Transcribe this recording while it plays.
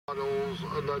finals,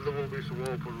 and then there will be some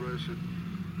open racing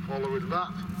following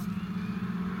that.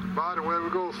 By the way, we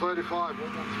go 35,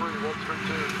 113,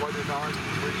 132, 29,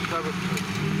 370.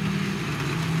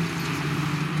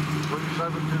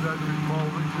 370 then with Paul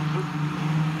Richardson.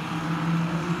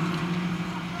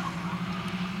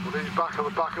 But he's back at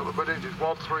the minute. It's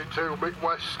 132, Mick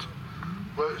West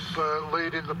that's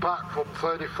leading the pack from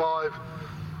 35.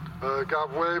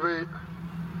 Gav Waby,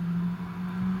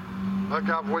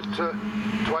 Gav Winter,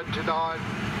 29,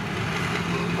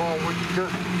 Paul Whittaker,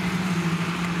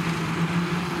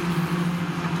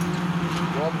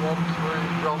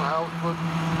 113, John Houseman,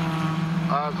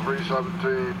 and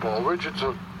 317, Paul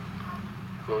Richardson.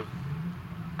 So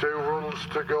 2 runs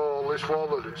to go on this one,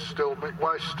 and it's still Mick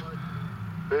West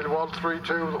in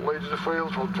 132 that leads the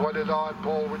field from 29,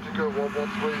 Paul Whittaker, 113,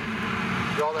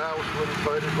 John Houseman,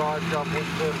 35, Gav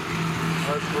Winter,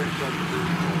 and 317,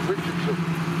 Paul Richardson.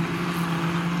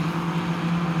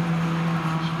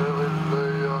 Still in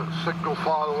the single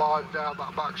file line down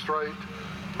that back straight.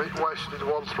 Mick West in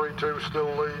 132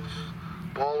 still leads.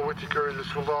 Paul Whittaker in the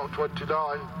Scunny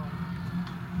 29.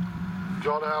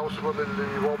 John Houseman in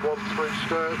the 113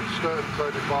 Stern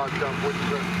 35, Gav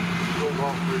Winter, still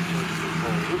not 322,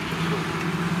 Paul Richardson.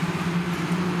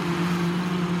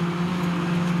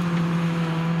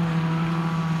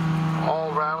 All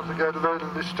round again then,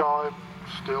 this time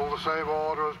still the same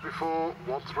order as before.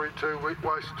 132 Mick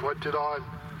West, 29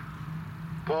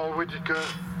 Paul Whittaker,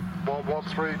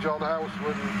 113 John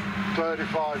Houseman,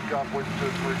 35 Gav Winter,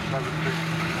 370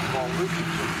 Paul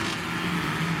Richardson.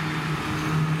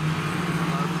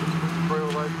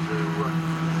 Through then to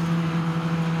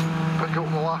pick up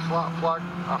the last lap flag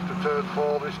after turn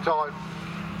 4 this time.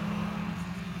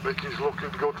 Mickey's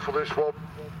looking good for this one.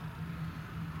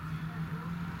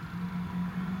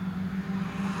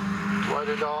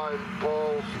 29,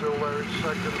 Paul still there in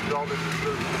second, John in the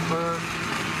third,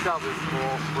 Gavin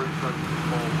 4th, 370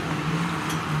 Paul.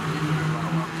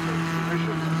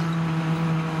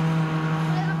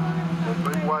 From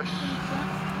Mick West,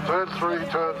 turn 3,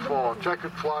 turn 4,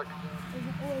 checkered flag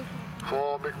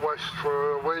for Mick West for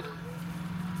a win.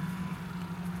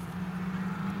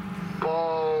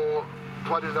 Paul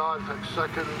 29 takes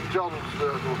second, John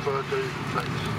 13 takes